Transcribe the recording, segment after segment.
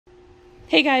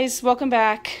Hey guys, welcome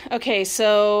back. Okay,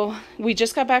 so we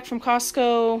just got back from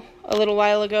Costco a little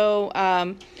while ago.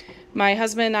 My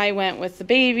husband and I went with the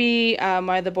baby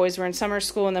while the boys were in summer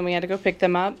school, and then we had to go pick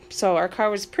them up. So our car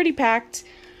was pretty packed.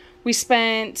 We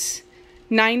spent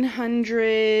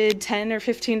 $910 or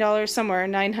 $15 somewhere,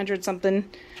 900 something,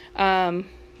 low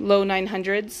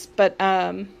 900s. But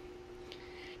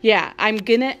yeah, I'm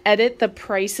gonna edit the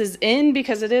prices in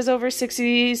because it is over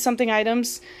 60 something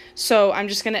items. So I'm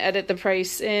just gonna edit the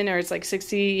price in, or it's like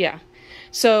 60, yeah.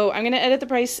 So I'm gonna edit the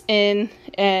price in,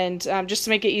 and just to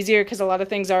make it easier, because a lot of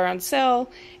things are on sale,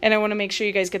 and I want to make sure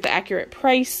you guys get the accurate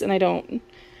price and I don't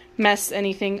mess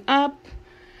anything up.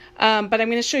 But I'm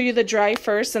gonna show you the dry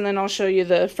first, and then I'll show you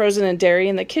the frozen and dairy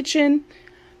in the kitchen.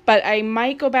 But I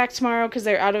might go back tomorrow because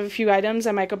they're out of a few items.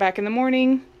 I might go back in the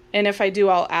morning, and if I do,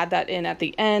 I'll add that in at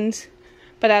the end.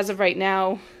 But as of right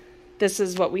now, this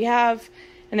is what we have.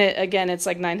 And again, it's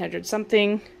like 900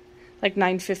 something, like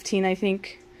 915, I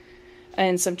think,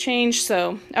 and some change.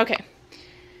 So, okay.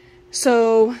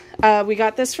 So, we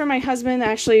got this for my husband,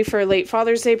 actually, for a late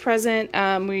Father's Day present.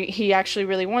 He actually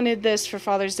really wanted this for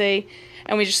Father's Day,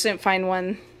 and we just didn't find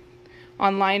one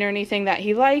online or anything that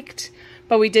he liked.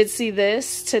 But we did see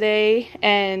this today,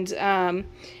 and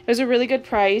it was a really good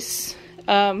price,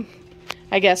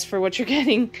 I guess, for what you're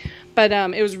getting. But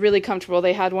it was really comfortable.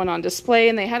 They had one on display,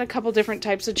 and they had a couple different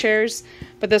types of chairs,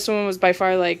 but this one was by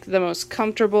far like the most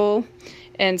comfortable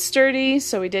and sturdy,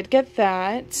 so we did get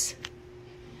that.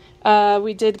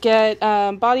 We did get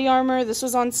body armor. This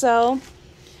was on sale.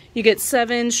 You get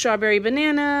 7 strawberry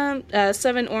banana,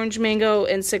 7 orange mango,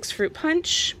 and 6 fruit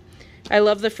punch. I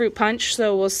love the fruit punch,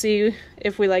 so we'll see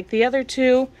if we like the other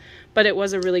 2, but it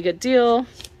was a really good deal.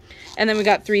 And then we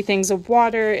got 3 things of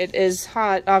water. It is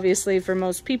hot, obviously, for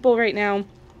most people right now.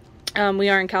 We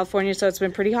are in California, so it's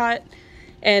been pretty hot,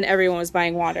 and everyone was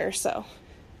buying water, so.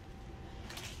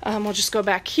 We'll just go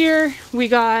back here. We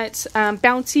got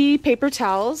Bounty paper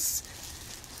towels.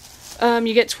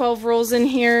 You get 12 rolls in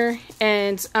here,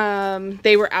 and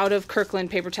they were out of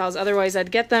Kirkland paper towels. Otherwise,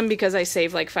 I'd get them because I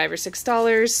saved like $5 or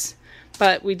 $6,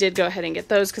 but we did go ahead and get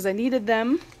those because I needed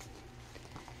them.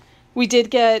 We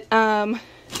did get the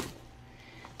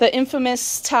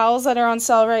infamous towels that are on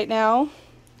sale right now,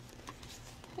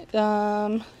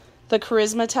 the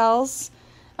Charisma towels.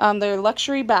 They're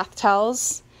luxury bath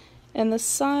towels, and the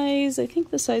size, I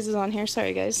think the size is on here.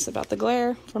 Sorry guys about the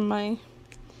glare from my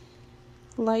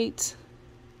light.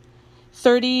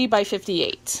 30 by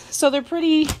 58. So they're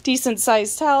pretty decent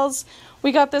sized towels.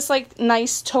 We got this like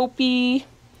nice taupey,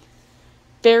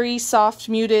 very soft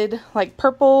muted, like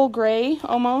purple gray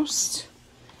almost.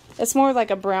 It's more like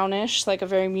a brownish, like a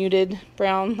very muted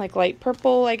brown, like light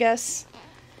purple, I guess.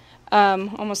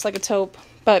 Almost like a taupe.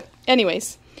 But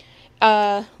anyways,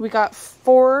 we got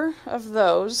 4 of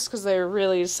those because they're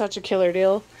really such a killer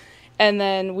deal. And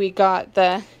then we got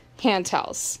the hand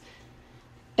towels.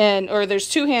 Or there's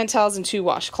 2 hand towels and 2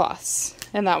 washcloths.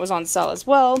 And that was on sale as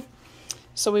well.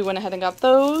 So we went ahead and got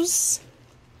those.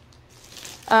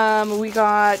 We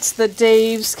got the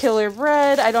Dave's Killer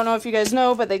Bread. I don't know if you guys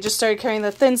know, but they just started carrying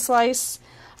the thin slice.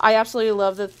 I absolutely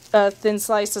love the thin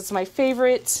slice. It's my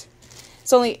favorite.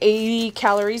 It's only 80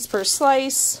 calories per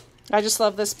slice. I just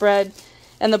love this bread,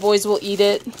 and the boys will eat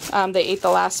it. They ate the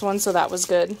last one, so that was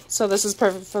good. So this is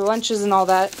perfect for lunches and all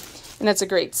that, and it's a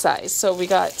great size. So we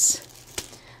got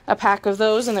a pack of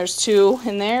those, and there's 2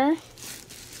 in there.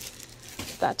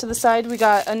 Put that to the side. We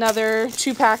got another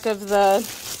 2-pack of the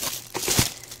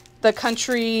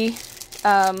country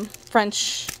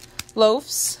French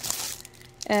loaves,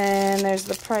 and there's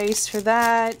the price for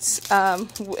that.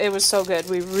 It was so good.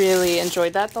 We really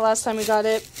enjoyed that the last time we got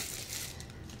it,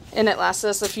 and it lasted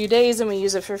us a few days, and we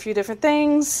use it for a few different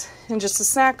things and just to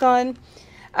snack on.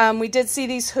 We did see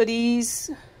these hoodies,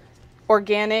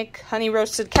 organic honey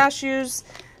roasted cashews,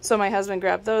 so my husband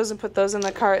grabbed those and put those in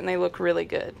the cart, and they look really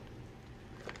good.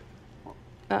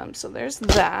 So there's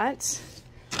that.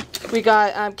 We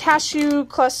got cashew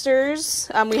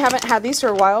clusters. We haven't had these for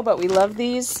a while, but we love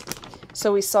these.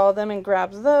 So we saw them and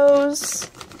grabbed those.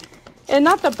 And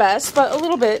not the best, but a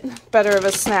little bit better of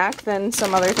a snack than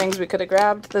some other things we could have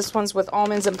grabbed. This one's with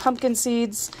almonds and pumpkin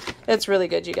seeds. It's really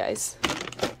good, you guys.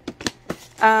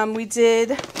 We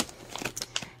did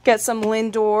get some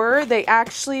Lindor. They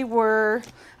actually were,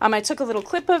 I took a little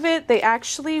clip of it. They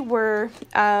actually were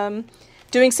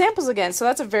doing samples again. So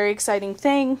that's a very exciting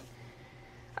thing.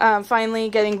 Finally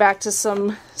getting back to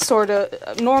some sort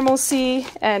of normalcy,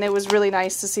 and it was really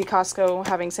nice to see Costco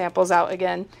having samples out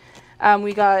again.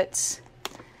 We got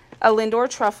a Lindor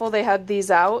truffle. They had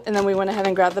these out, and then we went ahead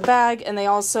and grabbed the bag. And they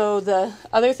also, the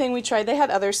other thing we tried, they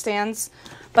had other stands,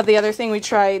 but the other thing we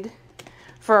tried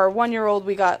For our 1-year-old,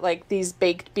 we got like these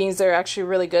baked beans. They're actually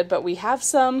really good, but we have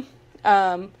some.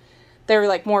 They were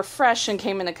like more fresh and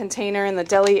came in a container in the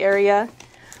deli area.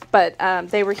 But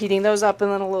they were heating those up in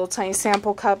a little tiny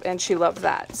sample cup, and she loved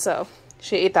that. So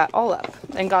she ate that all up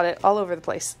and got it all over the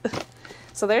place.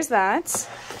 So there's that.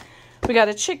 We got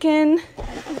a chicken.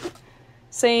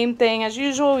 Same thing as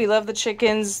usual. We love the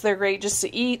chickens. They're great just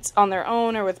to eat on their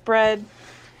own or with bread.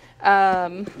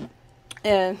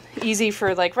 And easy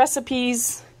for like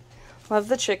recipes. Love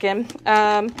the chicken.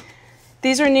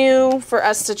 These are new for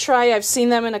us to try. I've seen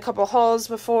them in a couple hauls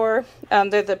before.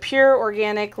 They're the pure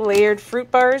organic layered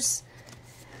fruit bars.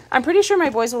 I'm pretty sure my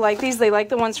boys will like these. They like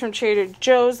the ones from Trader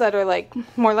Joe's that are like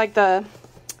more like the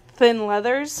thin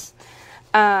leathers.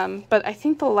 But I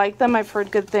think they'll like them. I've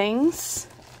heard good things.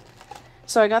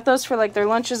 So I got those for like their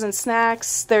lunches and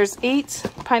snacks. There's 8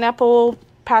 pineapple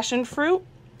passion fruit,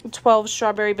 12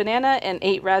 strawberry banana, and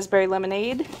 8 raspberry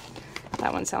lemonade.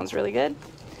 That one sounds really good.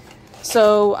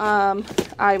 So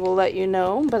I will let you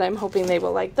know, but I'm hoping they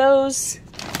will like those.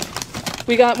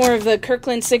 We got more of the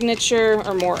Kirkland signature,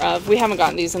 or more of. We haven't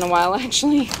gotten these in a while,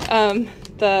 actually.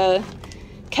 The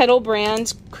Kettle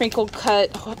brand crinkle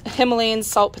cut Himalayan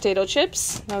salt potato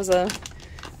chips. That was a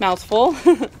mouthful.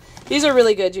 These are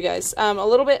really good, you guys. A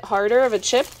little bit harder of a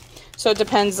chip, so it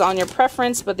depends on your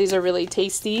preference, but these are really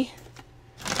tasty.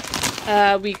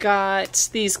 We got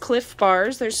these Cliff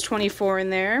bars. There's 24 in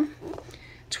there.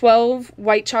 12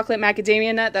 white chocolate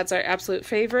macadamia nut. That's our absolute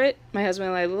favorite. My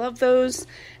husband and I love those.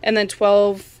 And then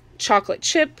 12 chocolate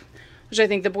chip, which I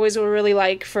think the boys will really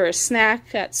like for a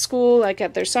snack at school, like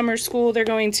at their summer school they're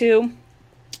going to.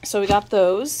 So we got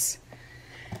those.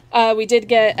 We did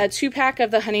get a 2-pack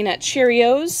of the Honey Nut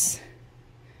Cheerios.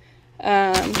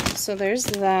 So there's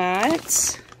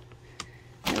that.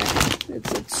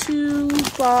 It's a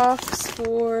 2-box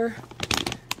for,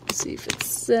 let's see if it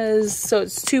says, so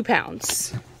it's 2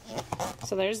 pounds.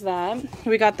 So there's that.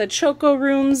 We got the Choco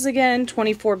Rooms again,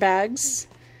 24 bags.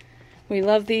 We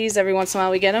love these. Every once in a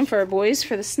while we get them for our boys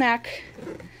for the snack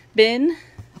bin.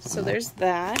 So there's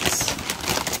that.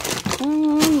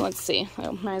 Let's see. I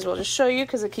might as well just show you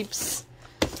because it keeps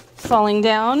falling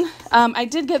down. I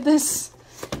did get this.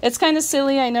 It's kind of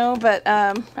silly, I know, but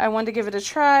I wanted to give it a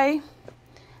try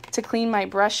to clean my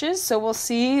brushes. So we'll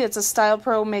see. It's a Style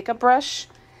Pro makeup brush.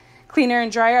 Cleaner and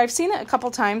dryer. I've seen it a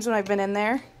couple times when I've been in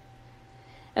there.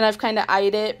 And I've kind of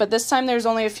eyed it. But this time there's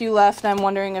only a few left. And I'm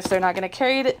wondering if they're not going to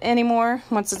carry it anymore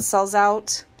once it sells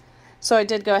out. So I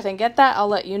did go ahead and get that. I'll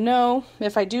let you know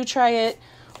if I do try it.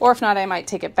 Or if not, I might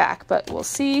take it back. But we'll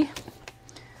see.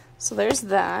 So there's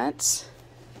that.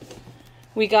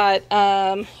 We got,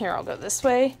 here, I'll go this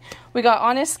way. We got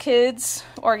Honest Kids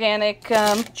organic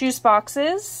juice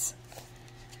boxes.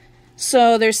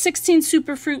 So there's 16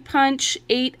 Super Fruit Punch,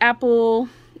 8 Apple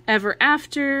Ever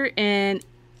After, and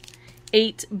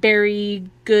 8 Berry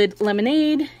Good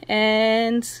Lemonade,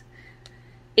 and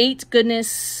 8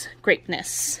 Goodness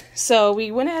Grapeness. So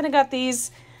we went ahead and got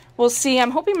these. We'll see.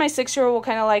 I'm hoping my 6-year-old will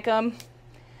kind of like them.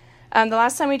 The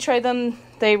last time we tried them,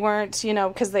 they weren't, you know,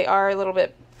 because they are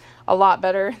a lot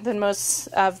better than most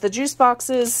of the juice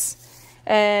boxes,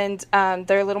 and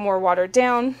they're a little more watered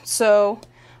down. So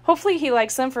hopefully he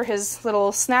likes them for his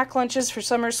little snack lunches for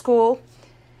summer school,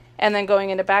 and then going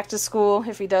into back to school.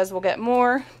 If he does, we'll get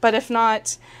more, but if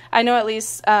not, I know at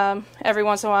least every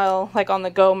once in a while, like on the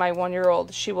go, my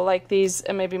 1-year-old, she will like these,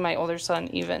 and maybe my older son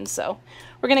even. So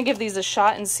we're gonna give these a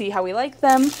shot and see how we like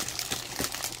them.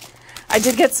 I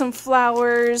did get some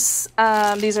flowers.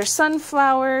 These are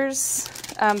sunflowers.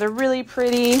 They're really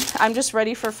pretty. I'm just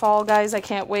ready for fall, guys. I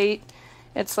can't wait.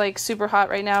 It's like super hot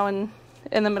right now in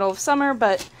the middle of summer,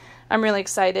 but I'm really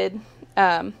excited.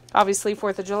 Obviously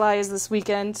 4th of July is this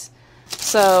weekend,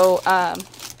 so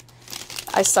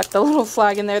I stuck the little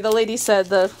flag in there. The lady said,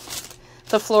 the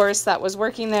florist that was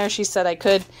working there, she said I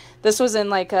could. This was in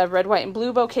like a red, white, and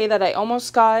blue bouquet that I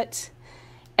almost got.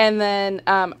 And then,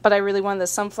 but I really wanted the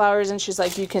sunflowers, and she's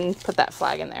like, you can put that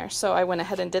flag in there. So I went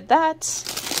ahead and did that.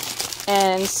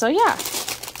 And so, yeah.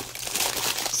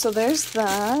 So there's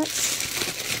that.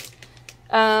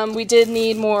 We did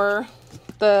need more,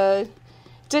 the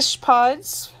dish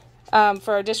pods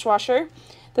for our dishwasher.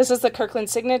 This is the Kirkland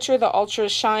Signature, the Ultra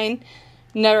Shine.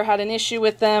 Never had an issue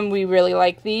with them. We really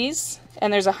like these.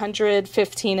 And there's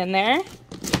 115 in there.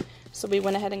 So we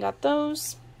went ahead and got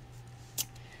those.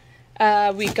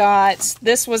 We got,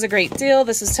 this was a great deal.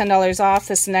 This is $10 off.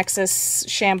 This Nexus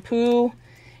shampoo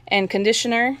and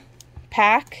conditioner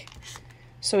pack.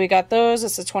 So we got those.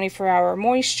 It's a 24-hour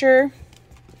moisture.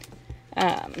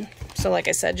 So like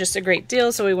I said, just a great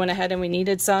deal. So we went ahead and we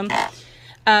needed some.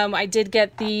 I did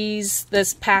get these.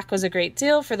 This pack was a great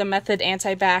deal for the Method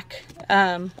Anti-Bac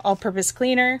all-purpose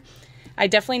cleaner. I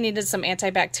definitely needed some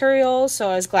antibacterial, so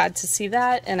I was glad to see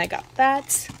that, and I got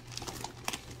that.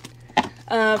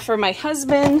 For my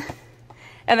husband,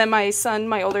 and then my son,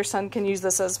 my older son, can use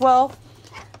this as well.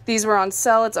 These were on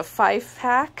sale. It's a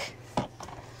 5-pack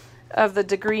of the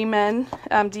Degree Men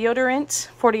deodorant,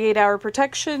 48-hour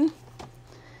protection.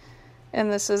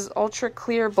 And this is ultra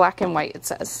clear black and white, it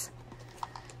says.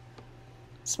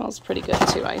 It smells pretty good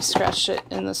too. I scratched it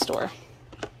in the store.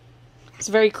 It's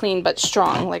very clean but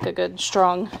strong, like a good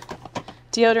strong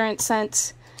deodorant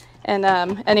scent. And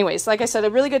anyways, like I said, a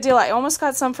really good deal. I almost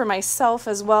got some for myself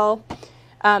as well.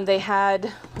 They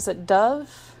had, was it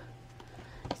Dove?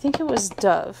 I think it was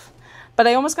Dove. But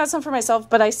I almost got some for myself,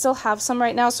 but I still have some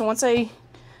right now. So once I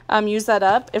use that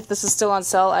up, if this is still on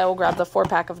sale, I will grab the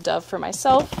 4-pack of Dove for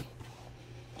myself.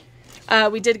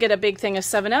 We did get a big thing of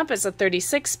 7-Up. It's a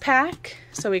 36-pack.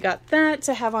 So we got that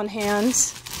to have on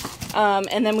hand.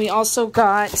 And then we also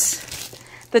got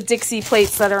the Dixie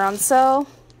plates that are on sale.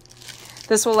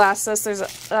 This will last us, there's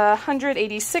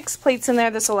 186 plates in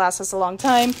there. This will last us a long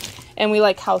time. And we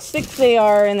like how thick they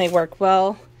are and they work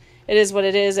well. It is what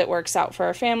it is. It works out for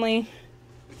our family.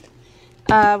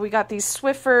 We got these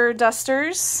Swiffer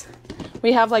dusters.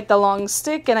 We have like the long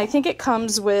stick, and I think it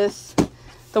comes with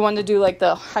the one to do like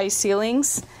the high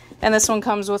ceilings. And this one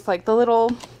comes with like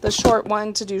the short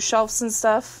one to do shelves and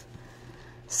stuff.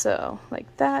 So like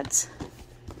that.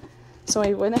 So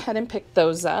I went ahead and picked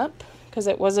those up because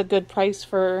it was a good price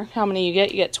for how many you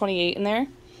get. You get 28 in there.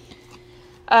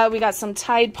 We got some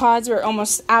Tide Pods. We're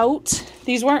almost out.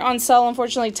 These weren't on sale,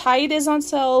 unfortunately. Tide is on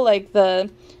sale, like the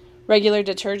regular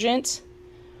detergent.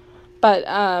 But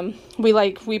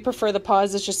we prefer the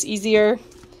pods. It's just easier.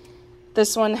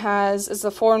 This one is the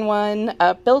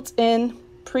 4-in-1 built-in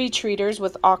pre-treaters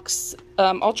with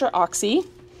Ultra Oxy.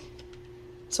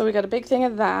 So we got a big thing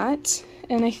of that.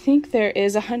 And I think there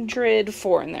is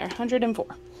 104 in there. 104.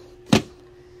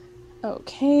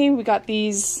 Okay, we got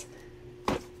these.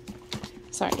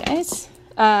 Sorry, guys.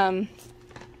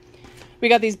 We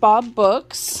got these Bob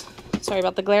books. Sorry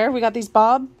about the glare. We got these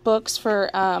Bob books for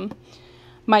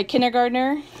my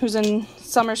kindergartner who's in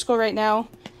summer school right now.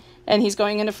 And he's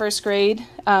going into 1st grade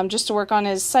just to work on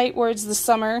his sight words this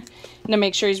summer and to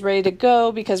make sure he's ready to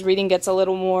go because reading gets a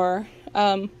little more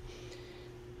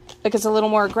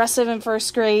aggressive in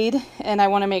 1st grade, and I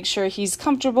want to make sure he's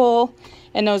comfortable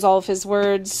and knows all of his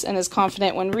words and is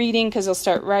confident when reading because he'll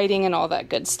start writing and all that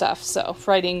good stuff. So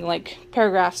writing like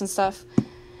paragraphs and stuff.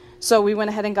 So we went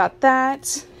ahead and got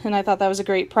that, and I thought that was a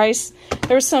great price.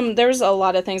 There was a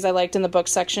lot of things I liked in the book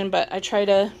section, but I try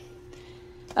to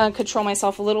control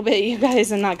myself a little bit, you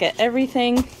guys, and not get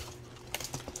everything.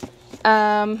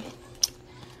 My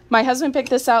husband picked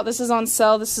this out. This is on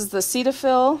sale. This is the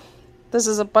Cetaphil. This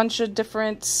is a bunch of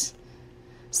different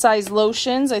size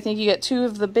lotions. I think you get 2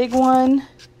 of the big one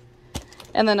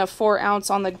and then a 4-ounce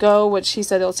on the go, which he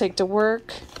said it'll take to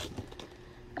work.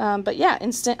 But yeah,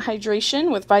 instant hydration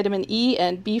with vitamin E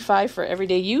and B5 for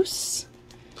everyday use.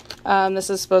 This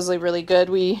is supposedly really good.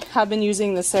 We have been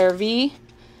using the CeraVe,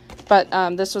 but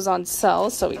this was on sale,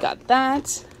 so we got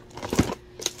that.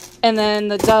 And then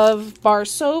the Dove bar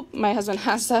soap. My husband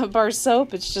has to have bar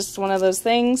soap. It's just one of those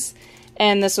things.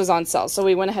 And this was on sale, so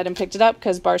we went ahead and picked it up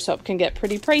because bar soap can get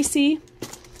pretty pricey.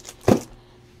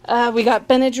 We got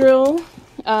Benadryl.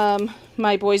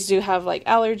 My boys do have like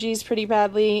allergies pretty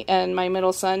badly, and my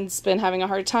middle son's been having a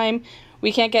hard time.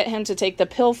 We can't get him to take the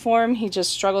pill form. He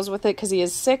just struggles with it because he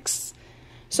is 6.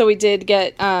 So we did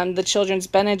get the children's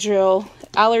Benadryl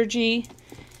allergy,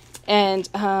 and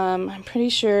I'm pretty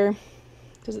sure,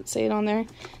 does it say it on there?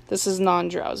 This is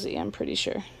non-drowsy, I'm pretty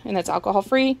sure. And it's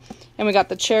alcohol-free. And we got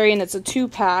the cherry, and it's a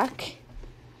 2-pack.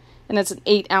 And it's an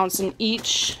 8-ounce in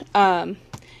each.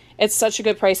 It's such a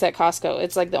good price at Costco.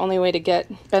 It's like the only way to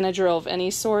get Benadryl of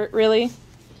any sort, really.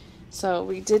 So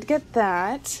we did get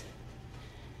that.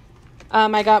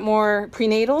 I got more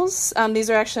prenatals. These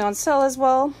are actually on sale as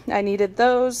well. I needed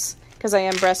those because I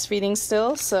am breastfeeding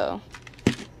still, so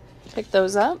pick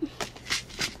those up.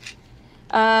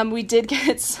 We did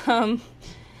get some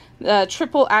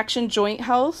triple action joint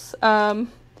health. I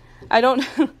don't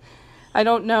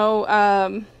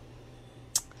know.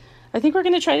 I think we're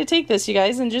going to try to take this, you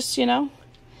guys, and just, you know,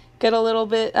 get a little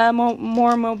bit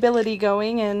more mobility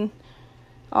going and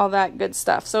all that good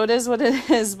stuff. So it is what it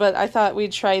is, but I thought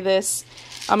we'd try this.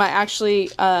 I actually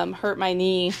hurt my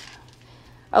knee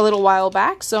a little while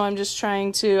back, so I'm just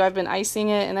trying to, I've been icing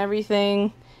it and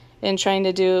everything and trying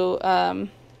to do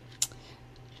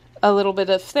a little bit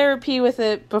of therapy with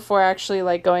it before actually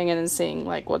like going in and seeing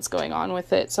like what's going on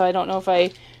with it. So I don't know if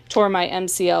I tore my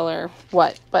MCL or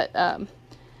what, but I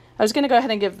was going to go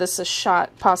ahead and give this a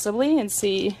shot possibly and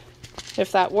see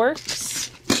if that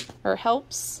works or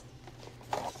helps.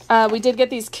 We did get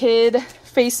these kid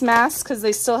face masks because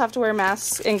they still have to wear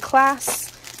masks in class.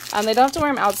 They don't have to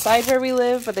wear them outside where we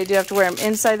live, but they do have to wear them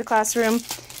inside the classroom.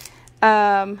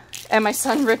 And my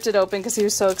son ripped it open because he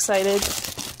was so excited.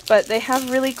 But they have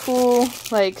really cool,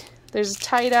 like, there's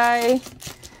tie-dye.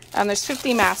 There's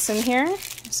 50 masks in here,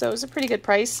 so it was a pretty good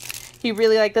price. He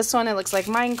really liked this one. It looks like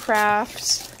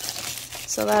Minecraft,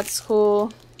 so that's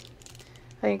cool.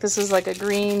 I think this is like a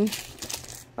green,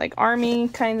 like army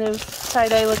kind of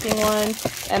tie-dye looking one,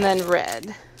 and then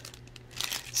red.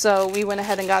 So we went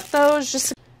ahead and got those.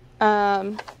 Just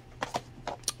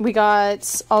we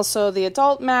got also the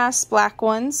adult masks, black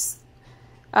ones.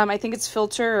 I think it's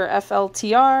filter or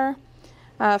FLTR.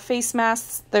 Face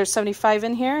masks, there's 75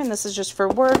 in here, and this is just for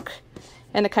work.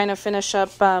 And to kind of finish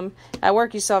up, at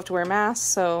work you still have to wear masks,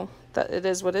 so it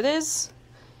is what it is.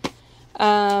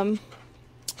 And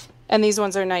these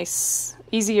ones are nice,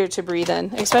 easier to breathe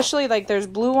in. Especially, like, there's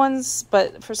blue ones,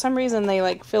 but for some reason they,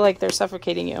 like, feel like they're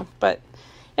suffocating you. But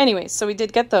anyways, so we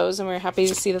did get those, and we were happy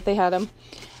to see that they had them.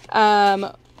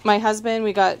 My husband,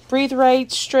 we got Breathe Right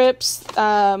strips.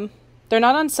 They're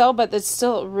not on sale, but it's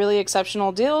still a really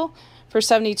exceptional deal for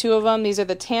 72 of them. These are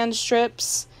the tan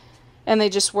strips, and they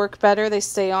just work better. They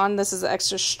stay on. This is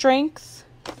extra strength.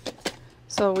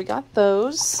 So we got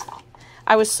those.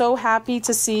 I was so happy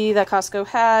to see that Costco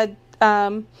had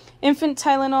infant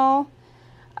Tylenol.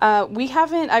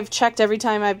 I've checked every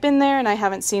time I've been there, and I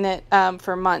haven't seen it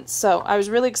for months. So I was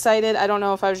really excited. I don't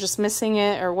know if I was just missing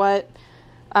it or what.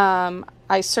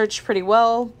 I searched pretty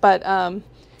well, but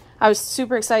I was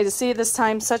super excited to see it this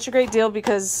time. Such a great deal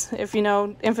because if you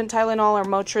know, infant Tylenol or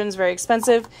Motrin is very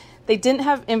expensive. They didn't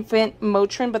have infant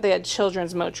Motrin, but they had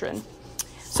children's Motrin.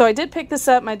 So I did pick this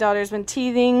up. My daughter's been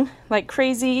teething like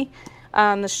crazy.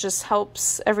 This just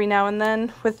helps every now and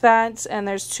then with that. And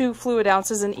there's 2 fluid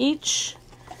ounces in each.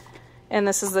 And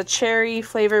this is the cherry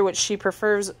flavor, which she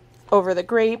prefers over the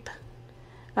grape.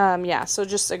 Yeah, so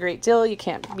just a great deal. You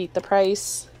can't beat the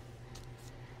price.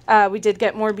 We did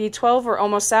get more B12. We're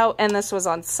almost out, and this was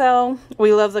on sale.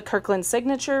 We love the Kirkland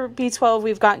Signature B12.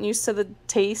 We've gotten used to the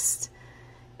taste,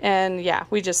 and yeah,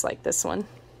 we just like this one.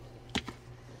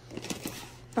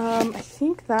 I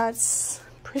think that's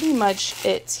pretty much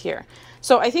it here.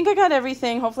 So I think I got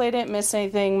everything. Hopefully I didn't miss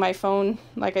anything. My phone,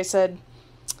 like I said,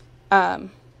 the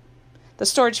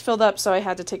storage filled up, so I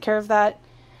had to take care of that.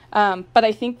 But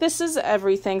I think this is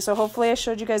everything. So hopefully I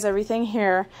showed you guys everything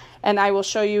here. And I will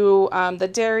show you the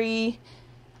dairy.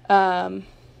 I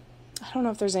don't know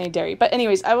if there's any dairy. But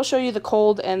anyways, I will show you the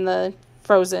cold and the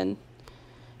frozen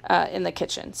in the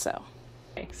kitchen. So,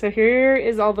 okay, so here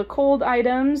is all the cold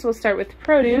items. We'll start with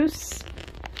produce.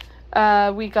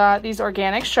 We got these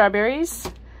organic strawberries.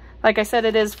 Like I said,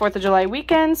 it is 4th of July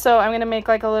weekend. So I'm going to make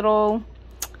like a little...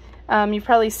 you've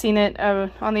probably seen it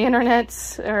on the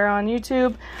internet or on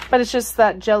YouTube, but it's just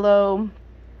that jello,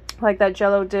 like that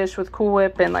jello dish with Cool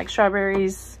Whip and like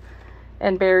strawberries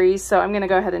and berries. So I'm going to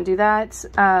go ahead and do that.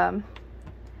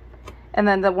 And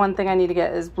then the one thing I need to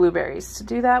get is blueberries to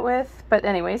do that with. But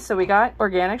anyway, so we got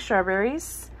organic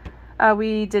strawberries.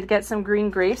 We did get some green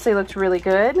grapes. They looked really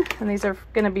good. And these are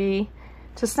going to be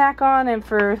to snack on and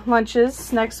for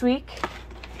lunches next week.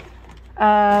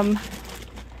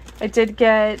 I did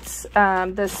get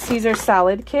the Caesar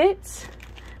salad kit.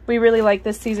 We really like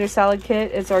this Caesar salad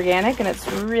kit. It's organic and it's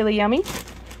really yummy,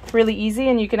 really easy,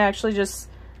 and you can actually just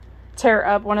tear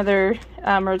up one of their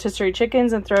rotisserie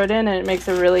chickens and throw it in, and it makes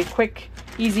a really quick,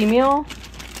 easy meal.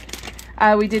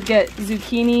 We did get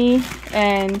zucchini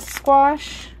and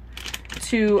squash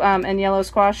and yellow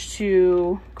squash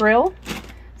to grill.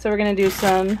 So we're gonna do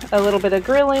a little bit of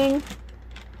grilling,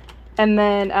 and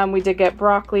then we did get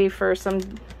broccoli for some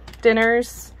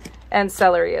dinners and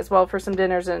celery as well for some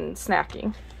dinners and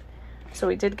snacking. So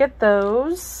we did get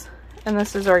those, and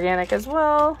this is organic as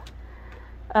well.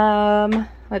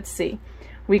 Let's see,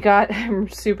 I'm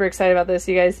super excited about this,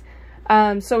 you guys.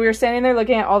 So we were standing there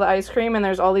looking at all the ice cream, and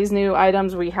there's all these new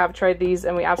items. We have tried these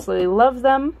and we absolutely love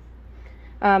them.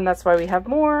 That's why we have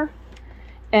more,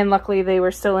 and luckily they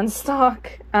were still in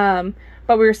stock.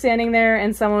 But we were standing there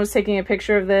and someone was taking a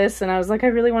picture of this, and I was like, I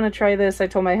really want to try this. I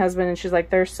told my husband, and she's like,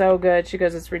 they're so good. She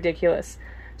goes, it's ridiculous.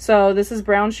 So this is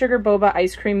brown sugar boba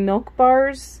ice cream milk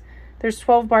bars. There's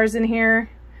 12 bars in here.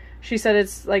 She said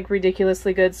it's like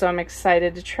ridiculously good, so I'm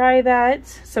excited to try that.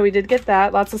 So we did get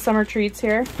that. Lots of summer treats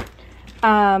here.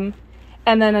 And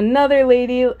And then another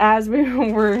lady, as we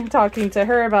were talking to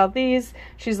her about these,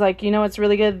 she's like, you know what's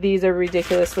really good? These are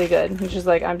ridiculously good. And she's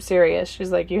like, I'm serious.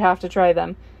 She's like, you have to try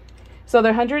them. So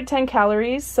they're 110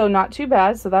 calories, so not too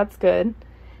bad, so that's good.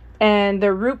 And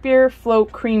they're root beer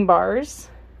float cream bars.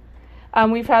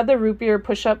 We've had the root beer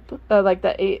push-up, like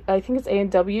I think it's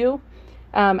A&W,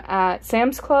 at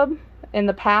Sam's Club in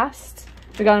the past.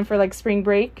 We got them for like spring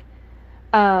break.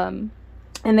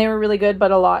 And they were really good,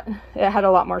 but it had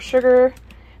a lot more sugar.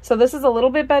 So this is a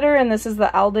little bit better, and this is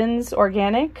the Alden's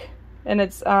Organic, and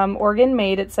it's Oregon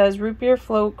made. It says root beer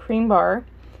float cream bar,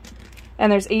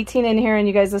 and there's 18 in here, and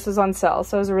you guys, this is on sale,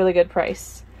 so it was a really good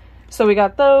price. So we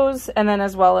got those, and then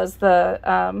as well as the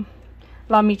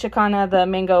La Michoacana, the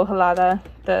mango helada,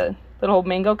 the little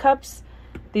mango cups.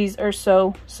 These are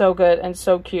so good and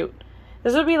so cute.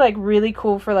 This would be like really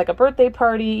cool for like a birthday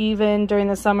party, even during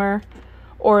the summer.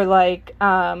 Or like,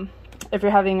 if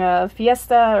you're having a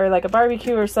fiesta or like a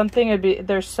barbecue or something,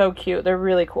 they're so cute. They're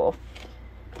really cool.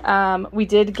 We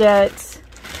did get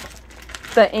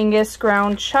the Angus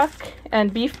ground chuck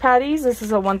and beef patties. This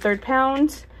is a 1/3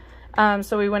 pound.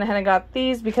 So we went ahead and got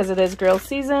these because it is grill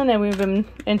season, and we've been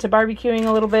into barbecuing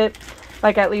a little bit,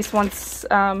 like at least once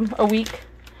a week,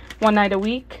 one night a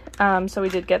week. So we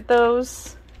did get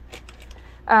those.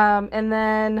 And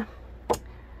then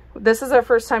this is our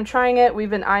first time trying it. We've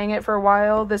been eyeing it for a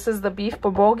while. This is the beef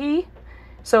bulgogi.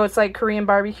 So it's like Korean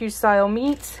barbecue style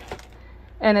meat.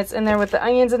 And it's in there with the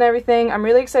onions and everything. I'm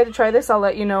really excited to try this. I'll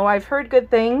let you know. I've heard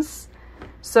good things.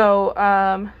 So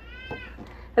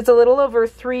it's a little over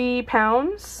 3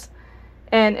 pounds.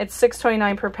 And it's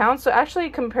 $6.29 per pound. So actually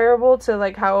comparable to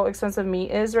like how expensive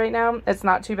meat is right now. It's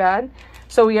not too bad.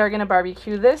 So we are going to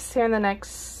barbecue this here in the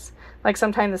next, like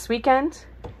sometime this weekend.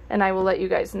 And I will let you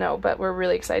guys know, but we're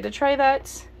really excited to try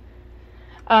that.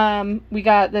 We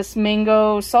got this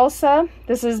mango salsa.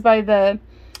 This is by the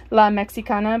La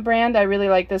Mexicana brand. I really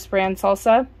like this brand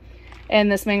salsa.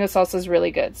 And this mango salsa is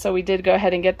really good. So we did go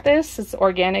ahead and get this. It's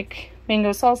organic mango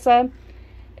salsa.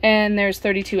 And there's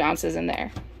 32 ounces in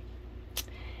there.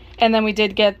 And then we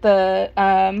did get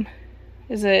the,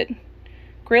 is it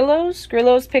Grillo's?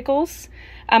 Grillo's pickles.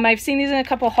 I've seen these in a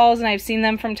couple hauls, and I've seen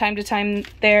them from time to time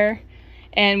there.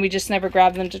 And we just never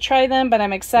grabbed them to try them, but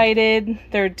I'm excited.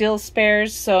 They're dill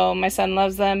spares, so my son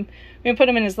loves them. We're going to put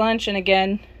them in his lunch, and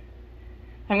again,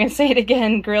 I'm going to say it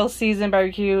again, grill season,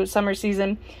 barbecue, summer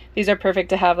season. These are perfect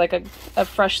to have like a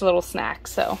fresh little snack,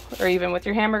 so, or even with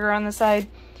your hamburger on the side.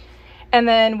 And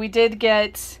then we did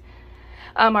get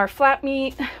our flat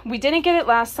meat. We didn't get it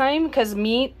last time because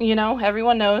meat, you know,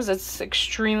 everyone knows it's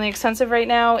extremely expensive right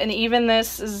now. And even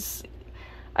this is,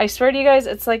 I swear to you guys,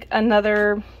 it's like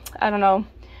another, I don't know,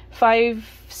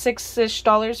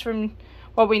 $5-6-ish from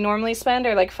what we normally spend,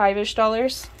 or like $5-ish.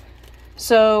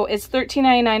 So it's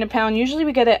 $13.99 a pound. Usually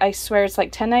we get it, I swear it's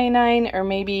like $10.99 or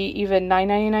maybe even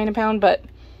 $9.99 a pound, but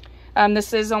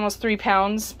this is almost 3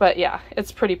 pounds, but yeah,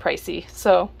 it's pretty pricey.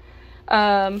 So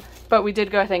but we did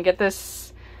go ahead and get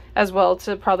this as well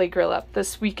to probably grill up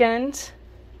this weekend,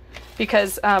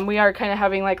 because we are kind of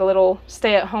having like a little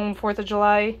stay at home 4th of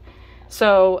July.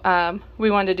 So we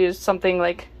wanted to do something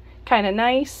like kind of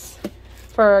nice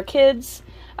for our kids.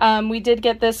 We did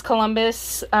get this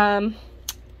Columbus lunch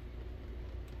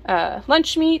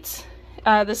meat.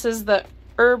 This is the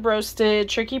herb roasted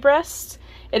turkey breast.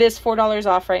 It is $4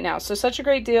 off right now, so such a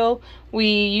great deal.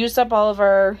 We used up all of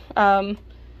our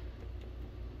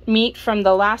meat from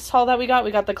the last haul that we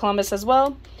got the Columbus as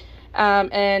well.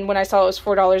 And when I saw it was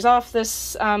 $4 off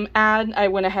this ad, I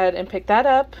went ahead and picked that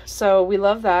up. So we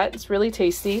love that. It's really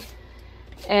tasty.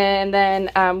 And then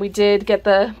we did get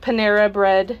the Panera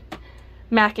Bread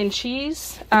mac and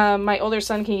cheese. My older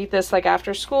son can eat this like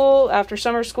after school, after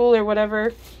summer school or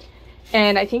whatever.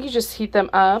 And I think you just heat them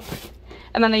up.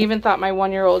 And then I even thought my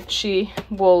 1-year-old, she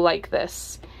will like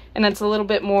this. And it's a little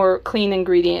bit more clean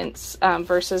ingredients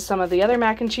versus some of the other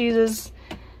mac and cheeses.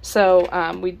 So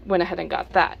we went ahead and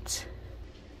got that.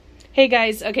 Hey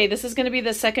guys, okay, this is going to be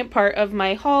the second part of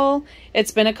my haul.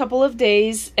 It's been a couple of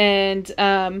days,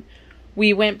 and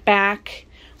we went back.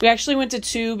 We actually went to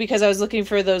 2 because I was looking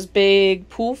for those big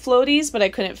pool floaties, but I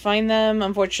couldn't find them.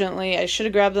 Unfortunately, I should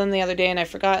have grabbed them the other day and I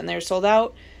forgot, and they were sold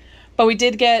out. But we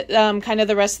did get kind of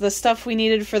the rest of the stuff we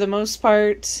needed for the most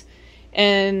part.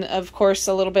 And of course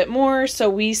a little bit more. So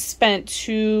we spent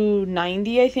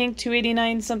 $290, I think,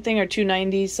 $289 something or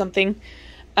 $290 something.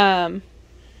 And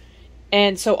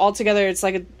so altogether it's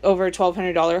like over a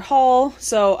 $1,200 haul.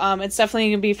 So it's definitely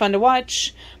gonna be fun to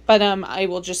watch. But I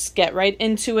will just get right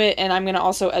into it, and I'm gonna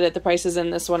also edit the prices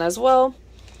in this one as well.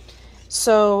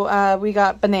 So we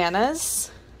got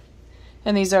bananas,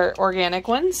 and these are organic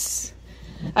ones.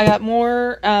 I got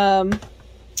more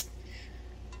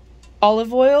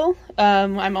olive oil.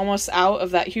 I'm almost out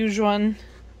of that huge one.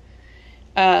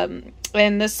 And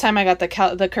this time I got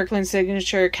the Kirkland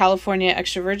Signature California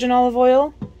Extra Virgin Olive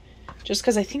Oil. Just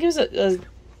because I think it was a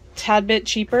tad bit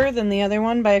cheaper than the other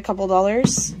one by a couple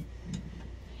dollars.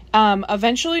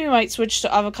 Eventually we might switch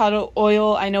to avocado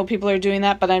oil. I know people are doing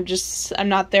that, but I'm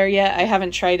not there yet. I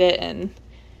haven't tried it, and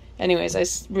anyways, I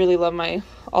really love my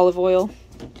olive oil.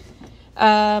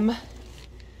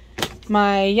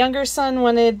 My younger son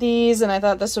wanted these, and I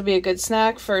thought this would be a good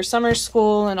snack for summer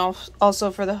school and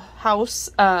also for the house.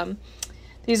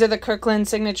 These are the Kirkland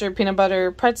Signature Peanut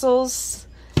Butter Pretzels.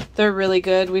 They're really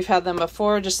good. We've had them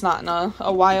before, just not in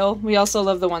a while. We also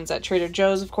love the ones at Trader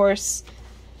Joe's, of course.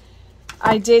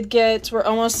 We're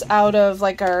almost out of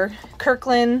like our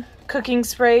Kirkland cooking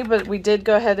spray, but we did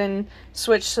go ahead and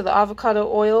switch to the avocado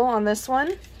oil on this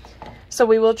one. So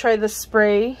we will try the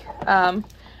spray.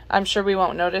 I'm sure we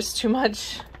won't notice too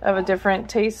much of a different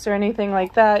taste or anything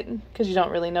like that because you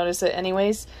don't really notice it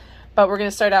anyways. But we're going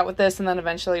to start out with this, and then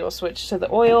eventually we'll switch to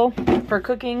the oil for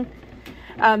cooking.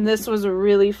 This was a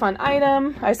really fun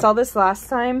item. I saw this last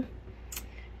time,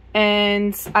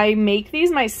 and I make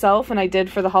these myself, and I did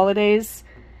for the holidays.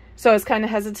 So I was kind of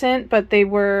hesitant, but they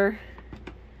were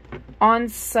on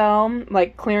sale,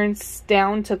 like clearance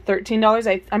down to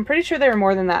 $13. I'm pretty sure they were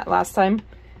more than that last time.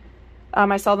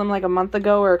 I saw them like a month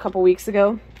ago or a couple weeks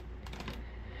ago.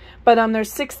 But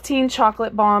there's 16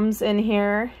 chocolate bombs in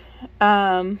here.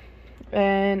 And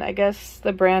I guess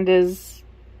the brand is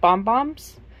Bomb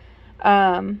Bombs.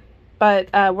 But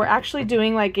we're actually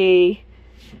doing like a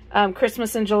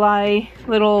Christmas in July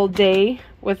little day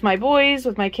with my boys,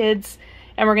 with my kids.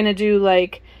 And we're going to do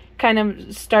like kind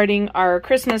of starting our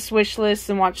Christmas wish list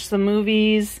and watch some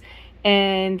movies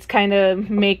and kind of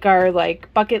make our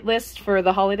like bucket list for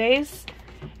the holidays.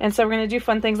 And so we're going to do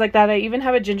fun things like that. I even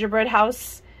have a gingerbread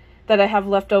house that I have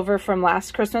left over from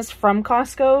last Christmas from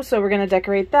Costco. So we're going to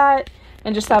decorate that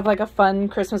and just have like a fun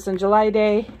Christmas in July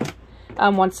day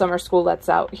once summer school lets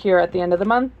out here at the end of the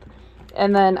month.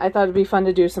 And then I thought it'd be fun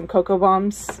to do some cocoa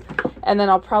bombs. And then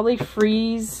I'll probably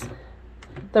freeze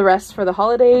the rest for the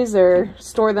holidays or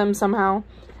store them somehow.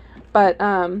 But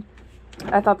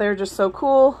I thought they were just so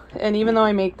cool, and even though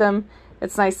I make them,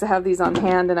 it's nice to have these on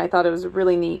hand, and I thought it was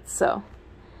really neat. So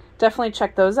definitely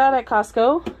check those out at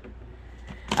Costco.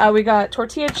 We got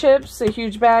tortilla chips, a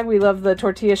huge bag. We love the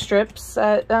tortilla strips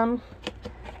at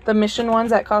the Mission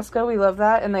ones at Costco. We love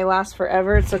that, and they last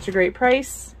forever. It's such a great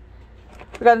price.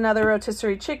 We got another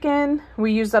rotisserie chicken.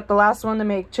 We used up the last one to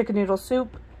make chicken noodle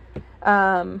soup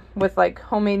with like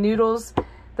homemade noodles.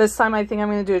 This time I think I'm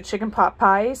going to do a chicken pot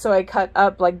pie, so I cut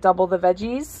up like double the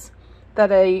veggies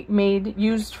that I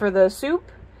used for the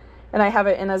soup, and I have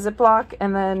it in a Ziploc,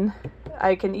 and then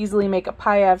I can easily make a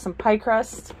pie. I have some pie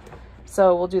crust,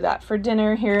 so we'll do that for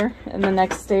dinner here in the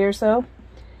next day or so.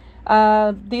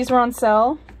 These were on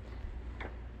sale,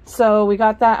 so we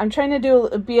got that. I'm trying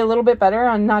to be a little bit better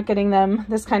on not getting them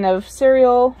this kind of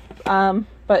cereal,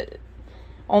 but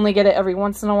only get it every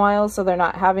once in a while, so they're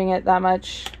not having it that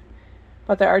much.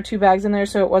 But there are 2 bags in there,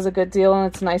 so it was a good deal, and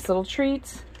it's a nice little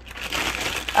treat.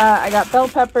 I got bell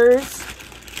peppers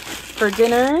for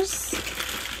dinners.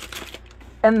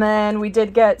 And then we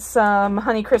did get some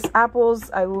Honeycrisp apples.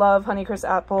 I love Honeycrisp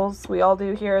apples. We all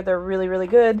do here. They're really, really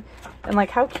good. And like,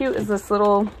 how cute is this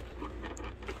little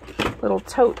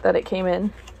tote that it came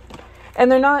in?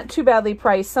 And they're not too badly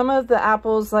priced. Some of the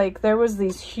apples, like there was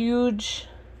these huge,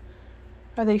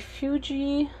 are they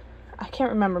Fuji? I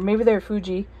can't remember. Maybe they're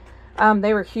Fuji.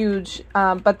 They were huge,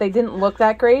 but they didn't look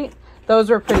that great. Those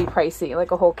were pretty pricey.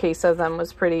 Like a whole case of them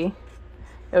was pretty,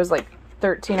 it was like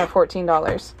 $13 or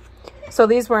 $14. So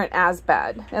these weren't as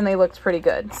bad, and they looked pretty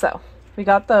good. So we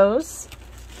got those.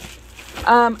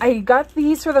 I got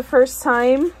these for the first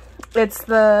time. It's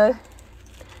the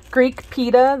Greek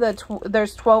pita.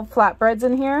 There's 12 flatbreads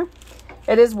in here.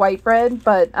 It is white bread,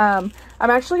 but I'm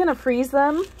actually going to freeze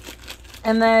them.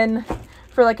 And then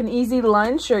for like an easy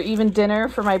lunch or even dinner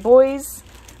for my boys,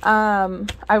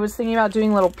 I was thinking about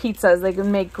doing little pizzas. They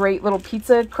can make great little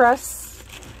pizza crusts.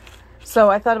 So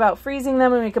I thought about freezing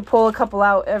them, and we could pull a couple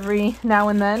out every now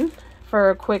and then for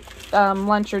a quick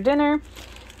lunch or dinner.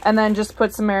 And then just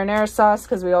put some marinara sauce,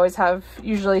 because we always have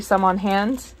usually some on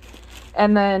hand.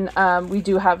 And then we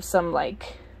do have some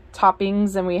like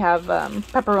toppings, and we have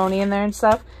pepperoni in there and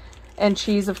stuff. And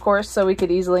cheese, of course, so we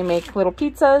could easily make little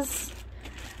pizzas.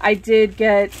 I did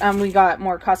get, we got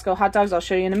more Costco hot dogs. I'll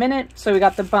show you in a minute. So we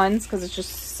got the buns, because it's just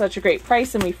such a great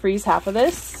price, and we freeze half of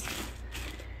this.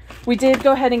 We did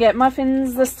go ahead and get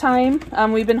muffins this time.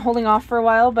 We've been holding off for a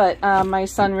while, but my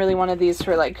son really wanted these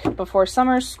for like before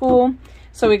summer school.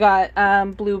 So we got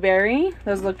blueberry.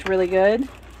 Those looked really good.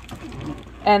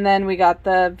 And then we got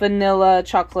the vanilla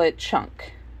chocolate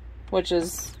chunk, which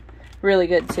is really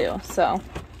good too. So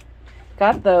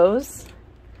got those.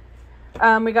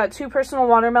 We got 2 personal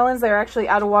watermelons. They're actually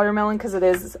out of watermelon because it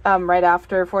is right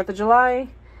after 4th of July.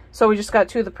 So we just got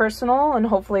 2 of the personal, and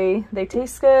hopefully they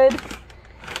taste good.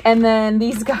 And then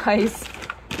these guys,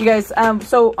 you guys,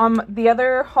 so on the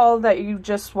other haul that you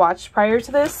just watched prior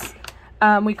to this,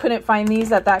 we couldn't find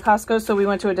these at that Costco, so we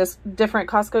went to a different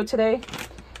Costco today.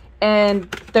 And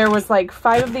there was like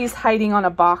 5 of these hiding on a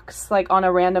box, like on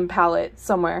a random pallet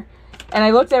somewhere. And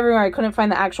I looked everywhere, I couldn't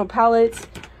find the actual pallet,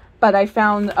 but I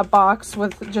found a box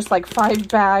with just like 5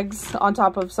 bags on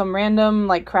top of some random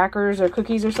like crackers or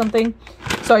cookies or something.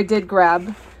 So I did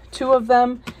grab 2 of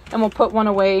them, and we'll put one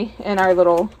away in our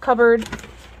little cupboard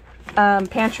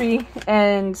pantry,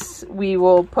 and we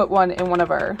will put one in one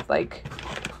of our like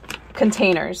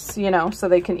containers, you know, so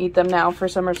they can eat them now for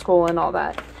summer school and all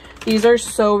that. These are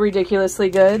so ridiculously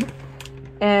good,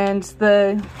 and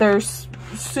they're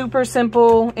super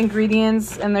simple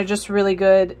ingredients, and they're just really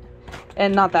good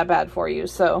and not that bad for you.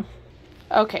 So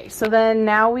okay, so then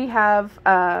now we have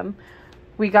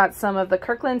we got some of the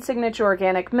Kirkland Signature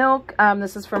organic milk.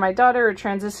 This is for my daughter, or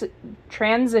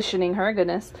transitioning her,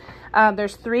 goodness.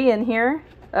 There's 3 in here,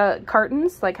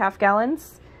 cartons, like half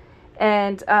gallons,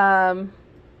 and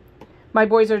my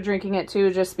boys are drinking it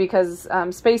too, just because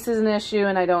space is an issue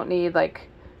and I don't need like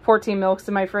 14 milks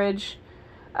in my fridge.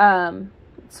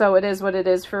 So it is what it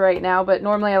is for right now, but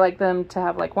normally I like them to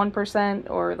have like 1%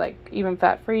 or like even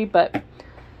fat-free. But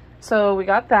so we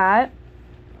got that.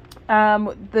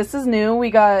 This is new. We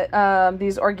got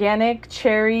these organic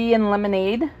cherry and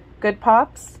lemonade Good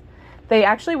Pops. They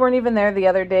actually weren't even there the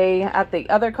other day at the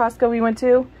other Costco we went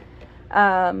to.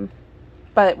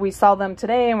 But we saw them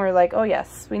today and we're like, oh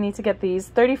yes, we need to get these.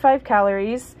 35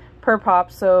 calories per pop.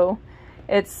 So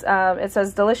it's it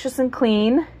says delicious and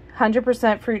clean,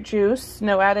 100% fruit juice,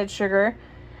 no added sugar.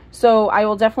 So I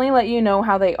will definitely let you know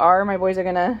how they are. My boys are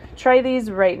gonna try these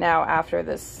right now after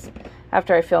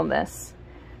I film this.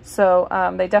 So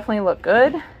they definitely look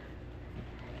good.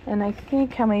 And I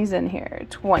think, how many's in here?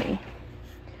 20.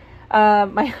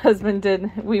 My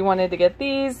husband we wanted to get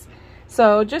these.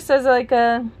 So just as like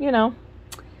a, you know,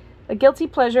 a guilty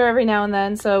pleasure every now and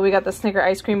then. So we got the Snicker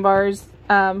ice cream bars.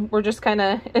 We're just kind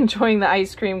of enjoying the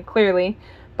ice cream, clearly,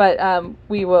 but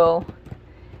we will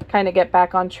kind of get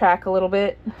back on track a little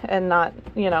bit and not,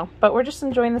 you know, but we're just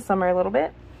enjoying the summer a little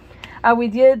bit.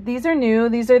 These are new.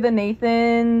 These are the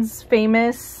Nathan's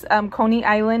Famous Coney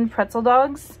Island pretzel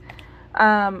dogs.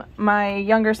 My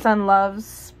younger son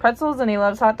loves pretzels and he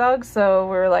loves hot dogs, so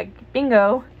we're like,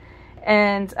 bingo.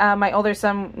 And my older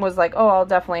son was like, oh, I'll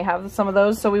definitely have some of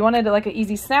those. So we wanted like an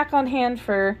easy snack on hand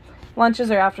for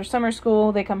lunches or after summer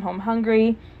school. They come home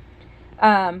hungry.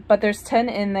 But there's 10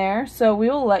 in there. So we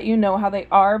will let you know how they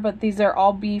are. But these are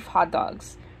all beef hot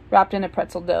dogs wrapped in a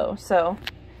pretzel dough. So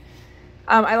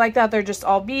I like that they're just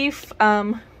all beef.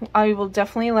 I will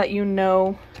definitely let you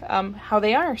know how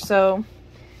they are. So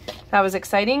that was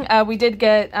exciting. We did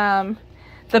get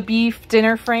the beef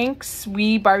dinner franks.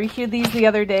 We barbecued these the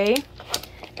other day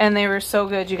and they were so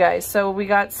good, you guys. So we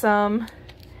got some,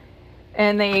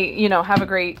 and they, you know, have a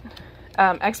great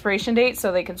expiration date,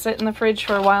 so they can sit in the fridge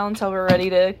for a while until we're ready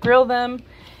to grill them.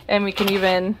 And we can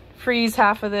even freeze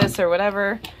half of this or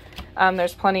whatever.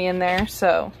 There's plenty in there,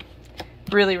 so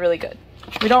really, really good.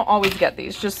 We don't always get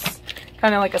these, just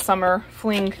kind of like a summer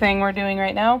fling thing we're doing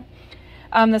right now.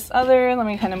 This other, let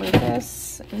me kind of move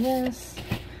this and this.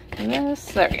 This,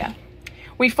 there we go.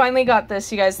 We finally got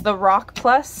this, you guys, the Rock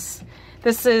Plus.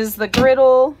 This is the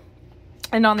griddle,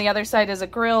 and on the other side is a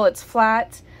grill. It's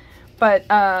flat, but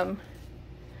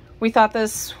we thought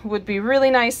this would be really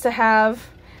nice to have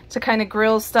to kind of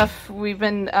grill stuff. We've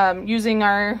been using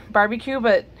our barbecue,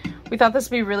 but we thought this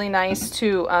would be really nice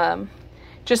to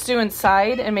just do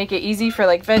inside and make it easy for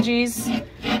like veggies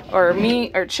or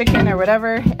meat or chicken or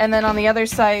whatever. And then on the other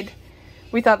side,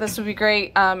 we thought this would be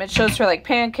great. It shows for like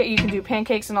pancake. You can do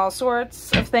pancakes and all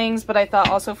sorts of things, but I thought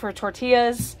also for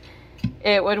tortillas,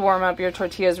 it would warm up your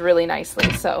tortillas really nicely.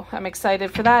 So I'm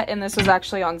excited for that. And this was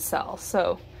actually on sale,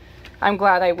 so I'm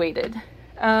glad I waited.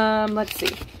 Let's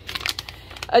see.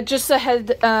 Just ahead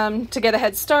to get a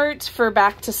head start for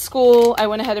back to school, I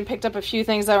went ahead and picked up a few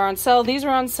things that were on sale. These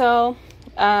were on sale.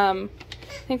 I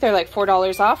think they're like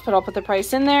 $4 off, but I'll put the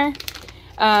price in there.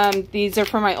 These are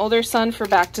for my older son for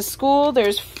back to school.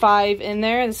 There's 5 in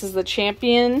there. This is the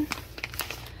Champion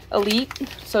Elite,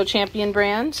 so Champion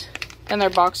brand. and they're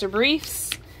boxer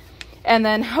briefs. And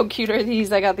then how cute are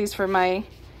these? I got these for my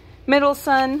middle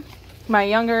son, my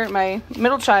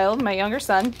middle child, my younger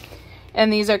son.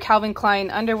 And these are Calvin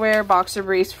Klein underwear, boxer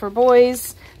briefs for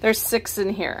boys. There's 6 in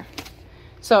here.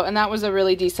 So, and that was a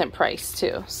really decent price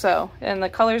too. So, and the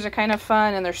colors are kind of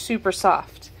fun and they're super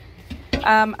soft.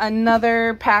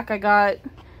 Another pack I got,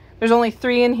 there's only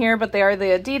 3 in here, but they are the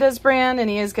Adidas brand and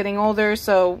he is getting older.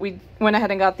 So we went ahead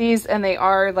and got these and they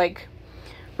are like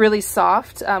really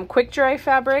soft, quick dry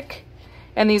fabric.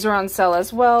 And these are on sale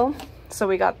as well. So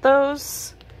we got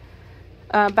those.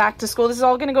 Back to school. This is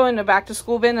all going to go in a back to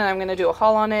school bin and I'm going to do a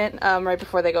haul on it right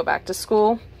before they go back to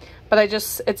school. But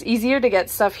it's easier to get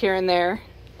stuff here and there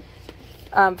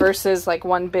versus like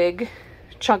one big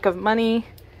chunk of money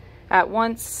at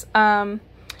once.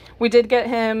 We did get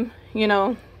him, you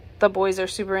know, the boys are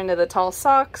super into the tall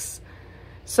socks.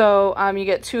 So you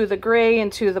get 2 of the gray and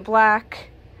 2 of the black.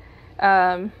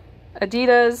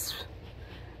 Adidas.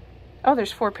 Oh,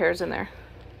 there's 4 pairs in there.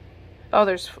 Oh,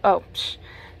 there's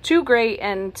 2 gray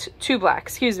and 2 black,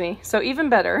 excuse me. So even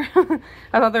better.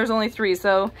 I thought there was only 3,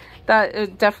 so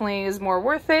that definitely is more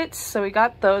worth it. So we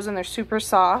got those and they're super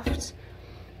soft.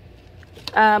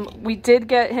 We did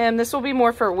get him, this will be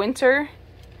more for winter,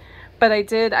 but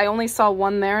I only saw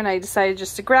 1 there and I decided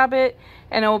just to grab it,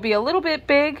 and it will be a little bit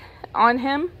big on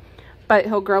him, but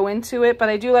he'll grow into it. But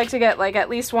I do like to get like at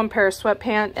least 1 pair of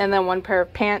sweatpants and then 1 pair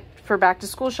of pants for back to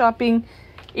school shopping.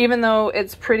 Even though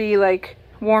it's pretty like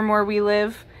warm where we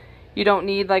live, you don't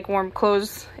need like warm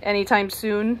clothes anytime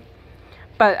soon,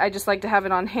 but I just like to have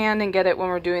it on hand and get it when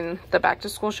we're doing the back to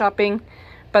school shopping.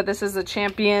 But this is a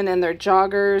Champion and they're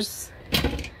joggers,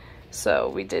 so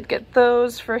we did get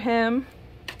those for him.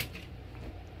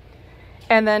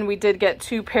 And then we did get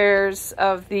 2 pairs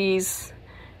of these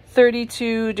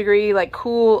 32 degree like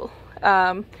cool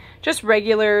just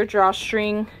regular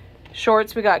drawstring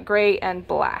shorts. We got gray and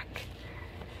black.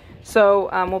 So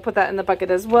we'll put that in the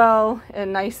bucket as well,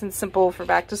 and nice and simple for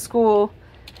back to school.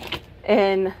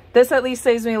 And this at least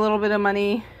saves me a little bit of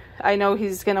money. I know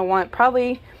he's gonna want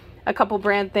probably a couple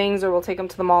brand things, or we'll take him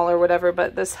to the mall or whatever,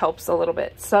 but this helps a little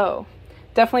bit. So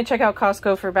definitely check out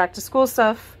Costco for back to school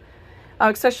stuff,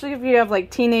 especially if you have like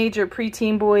teenage or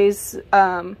preteen boys,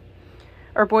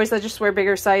 or boys that just wear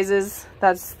bigger sizes.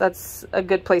 That's a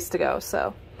good place to go.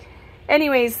 So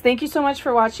anyways, thank you so much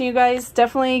for watching, you guys.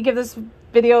 Definitely give this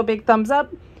video a big thumbs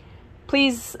up.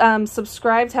 Please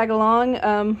subscribe, tag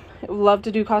along. Love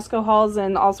to do Costco hauls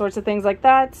and all sorts of things like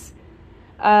that.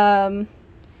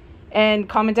 And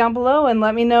comment down below and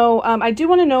let me know. I do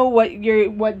want to know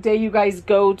what day you guys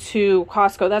go to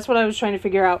Costco. That's what I was trying to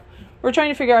figure out. We're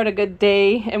trying to figure out a good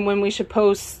day and when we should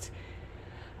post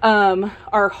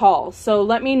our haul. So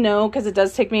let me know, because it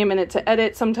does take me a minute to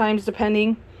edit sometimes,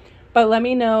 depending. But let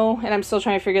me know, and I'm still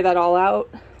trying to figure that all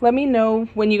out. Let me know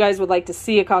when you guys would like to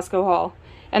see a Costco haul.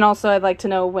 And also I'd like to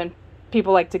know when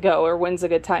people like to go, or when's a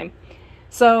good time.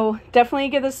 So definitely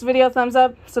give this video a thumbs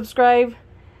up, subscribe,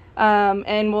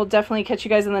 and we'll definitely catch you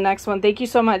guys in the next one. Thank you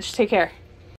so much. Take care.